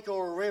a creek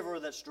or a river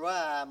that's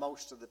dry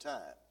most of the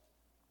time.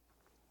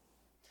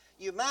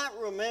 You might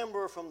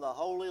remember from the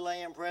Holy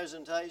Land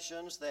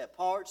presentations that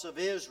parts of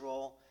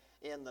Israel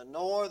in the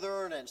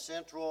northern and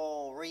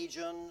central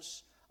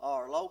regions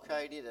are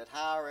located at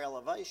higher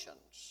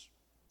elevations.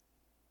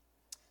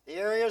 The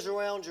areas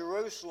around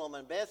Jerusalem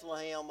and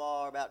Bethlehem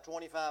are about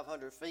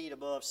 2,500 feet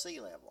above sea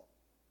level.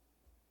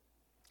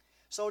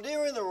 So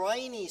during the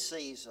rainy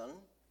season,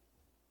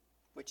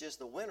 which is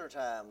the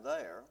wintertime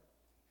there,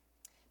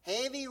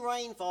 heavy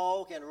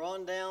rainfall can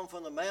run down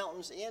from the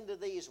mountains into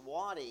these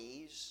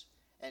wadis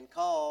and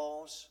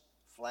cause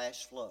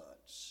flash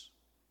floods.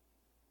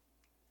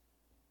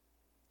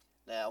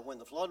 Now, when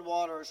the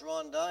floodwaters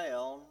run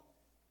down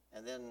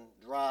and then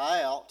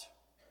dry out,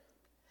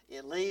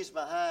 it leaves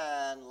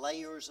behind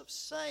layers of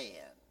sand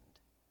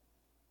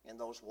in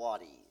those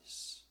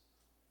wadis.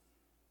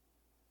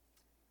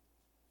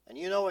 And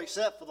you know,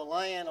 except for the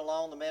land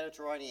along the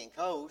Mediterranean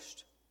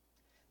coast,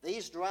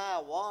 these dry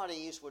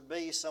wadis would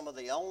be some of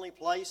the only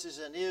places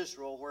in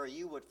Israel where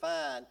you would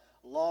find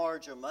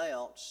large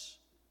amounts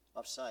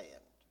of sand.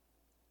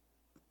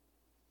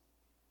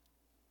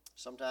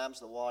 Sometimes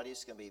the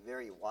wadis can be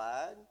very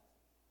wide,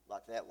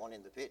 like that one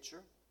in the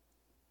picture.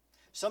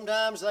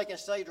 Sometimes they can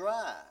stay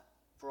dry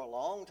for a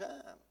long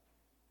time.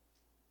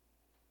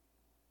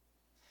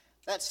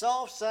 That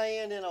soft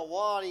sand in a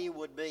wadi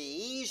would be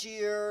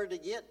easier to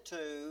get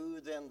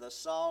to than the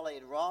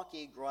solid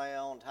rocky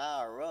ground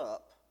higher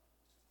up.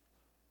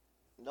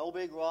 No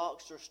big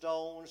rocks or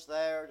stones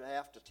there to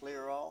have to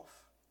clear off.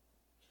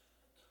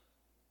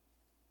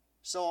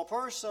 So a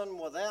person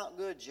without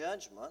good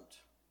judgment,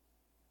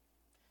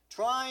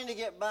 trying to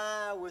get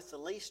by with the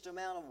least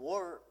amount of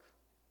work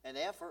and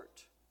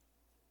effort,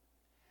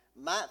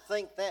 might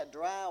think that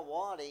dry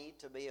wadi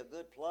to be a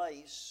good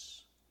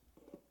place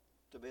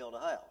to build a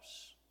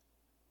house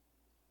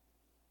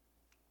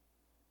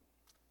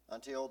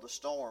until the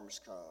storms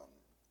come,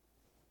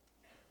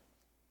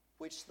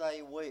 which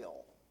they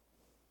will.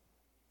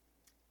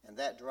 And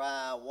that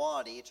dry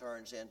wadi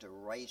turns into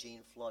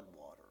raging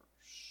floodwaters.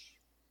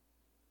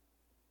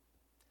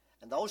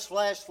 And those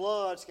flash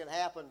floods can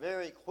happen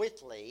very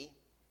quickly,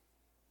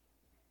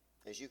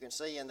 as you can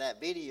see in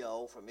that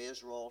video from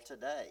Israel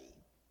today.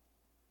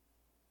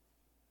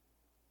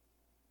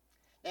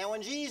 Now,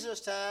 in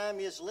Jesus' time,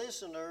 his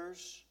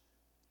listeners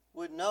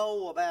would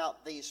know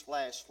about these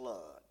flash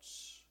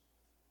floods,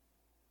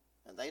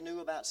 and they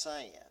knew about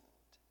sand.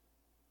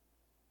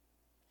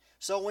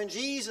 So when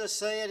Jesus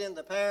said in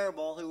the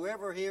parable,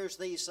 "Whoever hears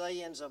these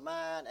sayings of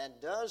mine and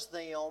does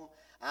them,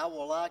 I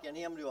will liken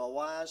him to a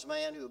wise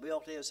man who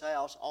built his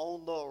house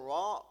on the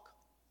rock,"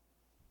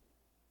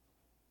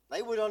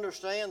 they would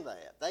understand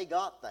that. They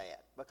got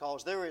that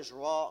because there is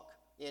rock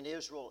in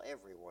Israel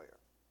everywhere.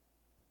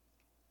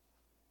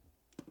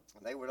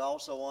 And they would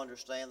also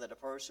understand that a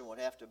person would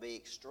have to be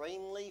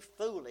extremely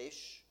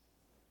foolish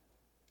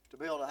to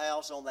build a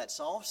house on that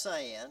soft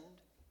sand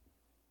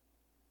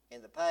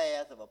in the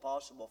path of a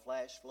possible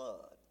flash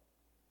flood.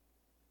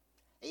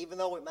 Even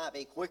though it might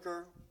be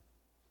quicker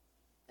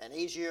and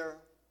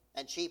easier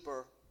and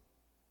cheaper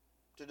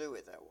to do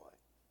it that way.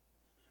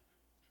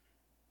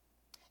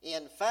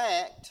 In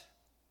fact,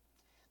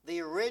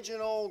 the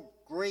original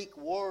Greek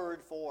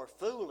word for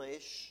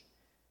foolish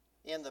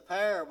in the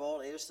parable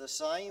is the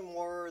same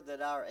word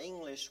that our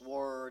English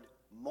word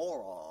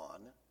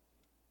moron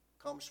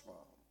comes from.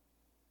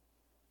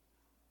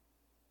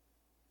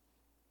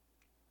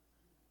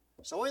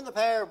 So in the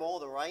parable,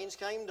 the rains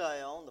came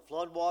down, the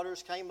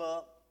floodwaters came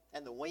up,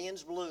 and the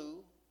winds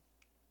blew,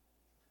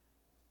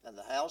 and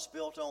the house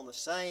built on the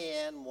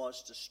sand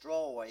was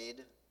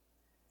destroyed,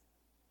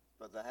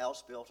 but the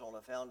house built on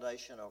a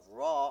foundation of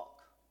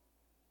rock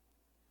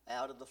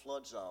out of the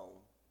flood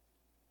zone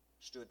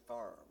stood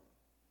firm,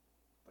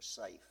 was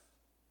safe.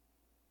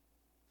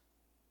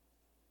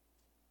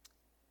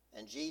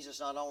 And Jesus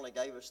not only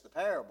gave us the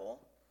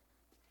parable,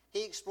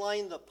 he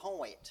explained the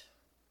point,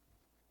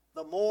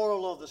 the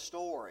moral of the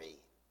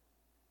story.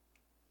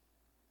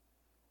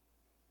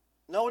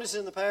 Notice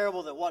in the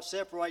parable that what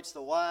separates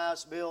the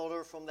wise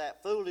builder from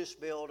that foolish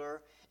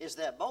builder is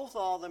that both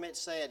of them, it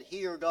said,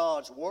 hear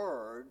God's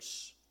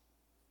words,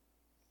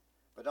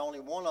 but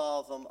only one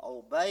of them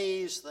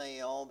obeys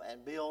them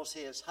and builds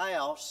his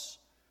house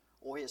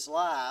or his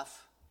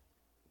life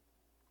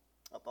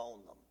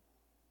upon them.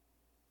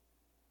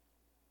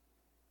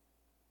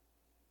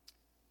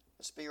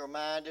 Let's be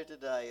reminded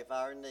today of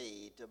our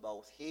need to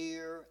both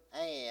hear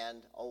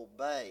and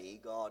obey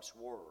God's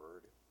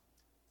word,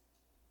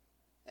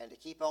 and to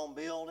keep on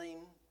building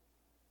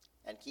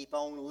and keep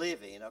on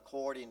living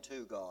according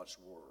to God's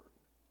word.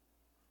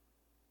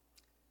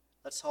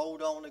 Let's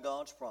hold on to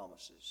God's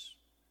promises,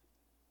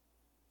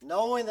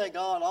 knowing that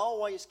God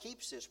always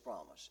keeps his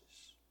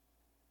promises.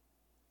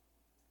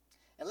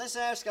 And let's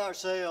ask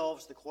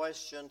ourselves the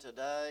question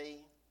today,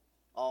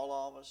 all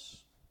of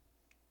us,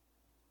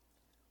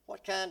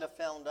 what kind of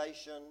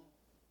foundation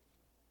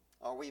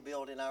are we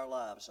building our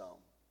lives on?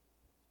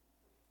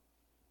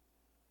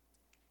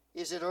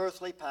 Is it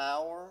earthly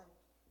power?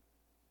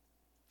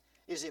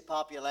 Is it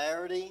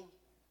popularity?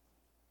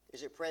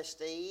 Is it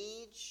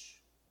prestige?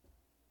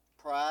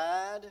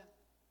 Pride?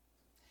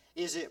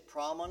 Is it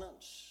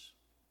prominence?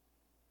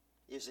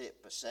 Is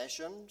it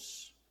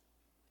possessions?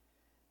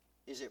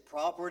 Is it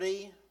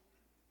property?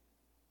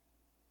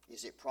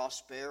 Is it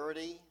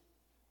prosperity?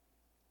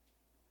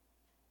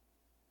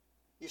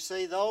 You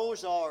see,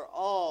 those are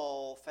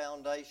all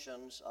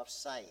foundations of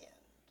sand.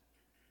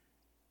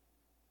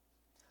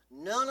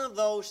 None of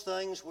those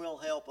things will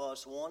help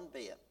us one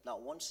bit,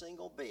 not one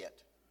single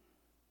bit,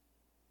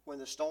 when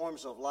the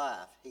storms of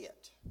life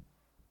hit.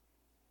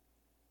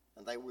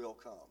 And they will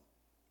come.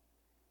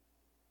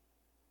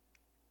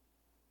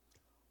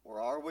 Or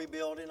are we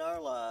building our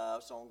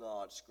lives on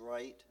God's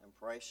great and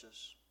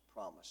precious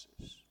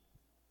promises?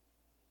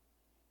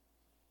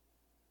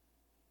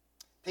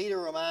 Peter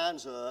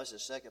reminds us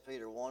in 2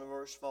 Peter 1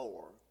 verse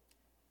 4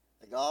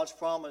 that God's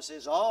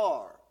promises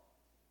are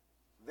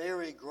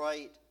very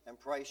great and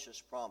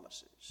precious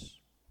promises.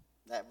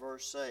 That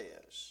verse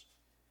says,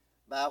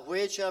 by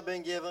which have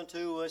been given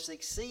to us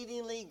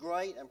exceedingly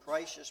great and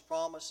precious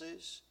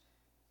promises,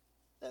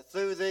 that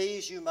through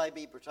these you may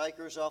be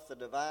partakers of the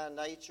divine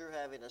nature,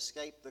 having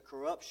escaped the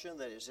corruption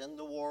that is in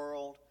the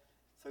world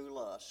through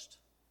lust.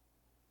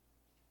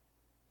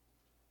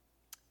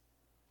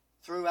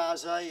 Through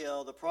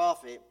Isaiah the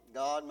prophet,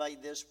 God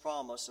made this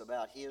promise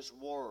about his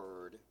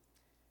word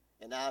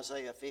in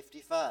Isaiah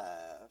 55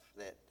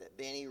 that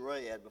Benny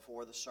read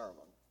before the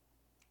sermon.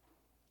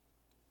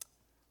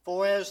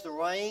 For as the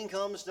rain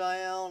comes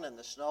down and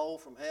the snow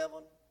from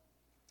heaven,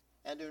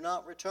 and do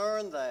not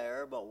return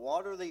there, but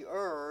water the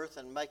earth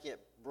and make it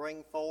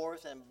bring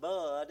forth and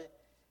bud,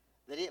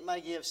 that it may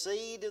give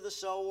seed to the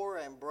sower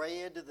and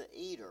bread to the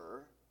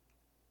eater,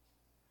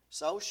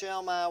 so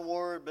shall my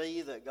word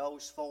be that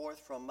goes forth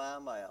from my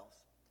mouth.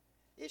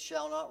 It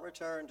shall not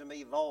return to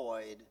me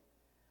void,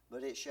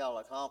 but it shall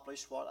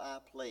accomplish what I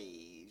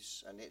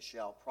please, and it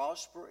shall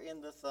prosper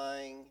in the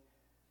thing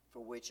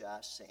for which I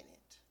sent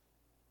it.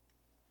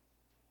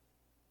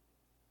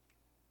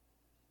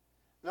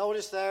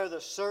 Notice there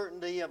the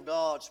certainty of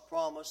God's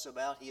promise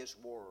about his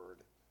word.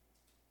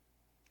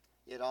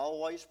 It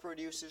always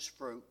produces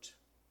fruit,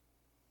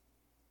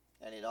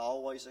 and it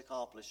always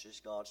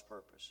accomplishes God's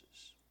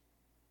purposes.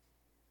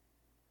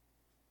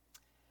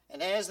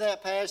 And as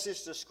that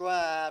passage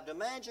described,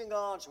 imagine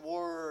God's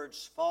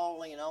words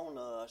falling on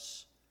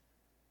us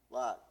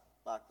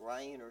like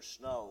rain or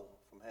snow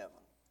from heaven.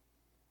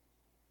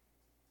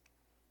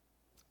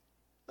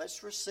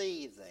 Let's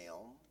receive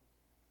them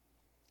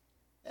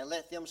and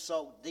let them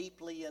soak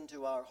deeply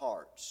into our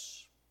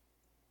hearts,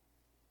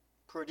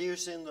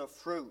 producing the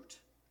fruit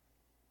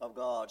of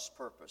God's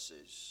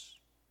purposes: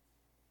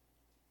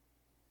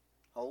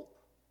 hope,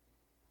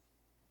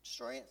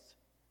 strength,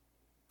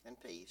 and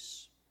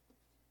peace.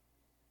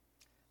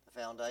 The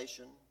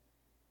foundation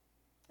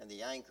and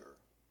the anchor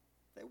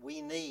that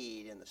we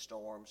need in the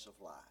storms of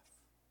life.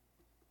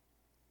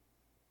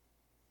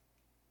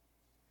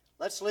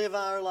 Let's live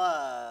our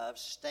lives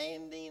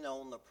standing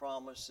on the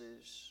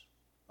promises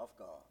of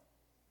God.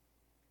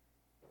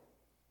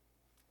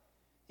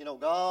 You know,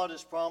 God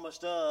has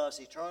promised us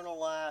eternal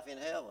life in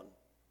heaven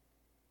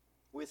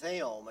with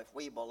him if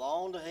we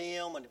belong to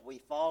him and if we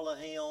follow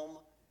him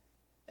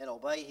and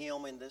obey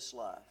him in this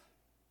life.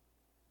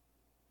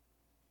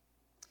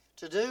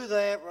 To do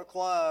that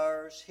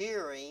requires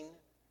hearing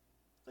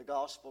the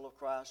gospel of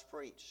Christ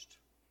preached.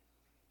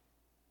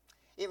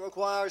 It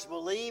requires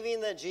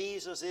believing that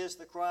Jesus is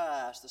the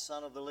Christ, the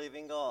Son of the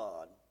living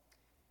God.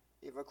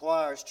 It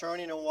requires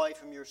turning away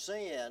from your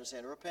sins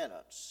in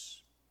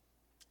repentance.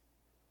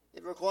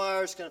 It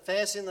requires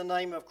confessing the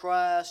name of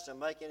Christ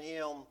and making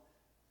him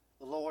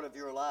the Lord of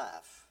your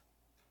life.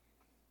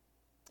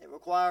 It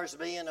requires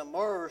being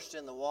immersed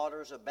in the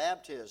waters of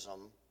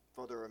baptism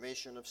for the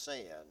remission of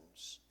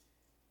sins.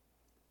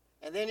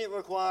 And then it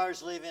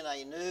requires living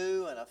a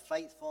new and a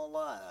faithful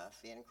life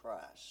in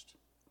Christ.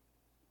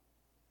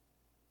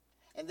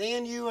 And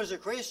then you as a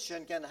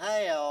Christian can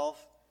have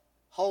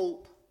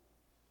hope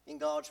in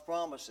God's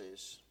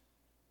promises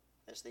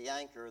as the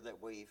anchor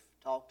that we've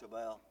talked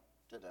about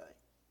today.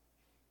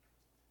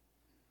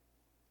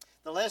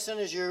 The lesson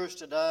is yours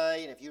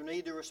today, and if you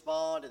need to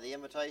respond to the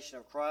invitation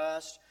of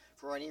Christ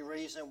for any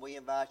reason, we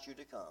invite you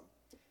to come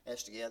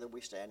as together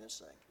we stand and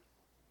sing.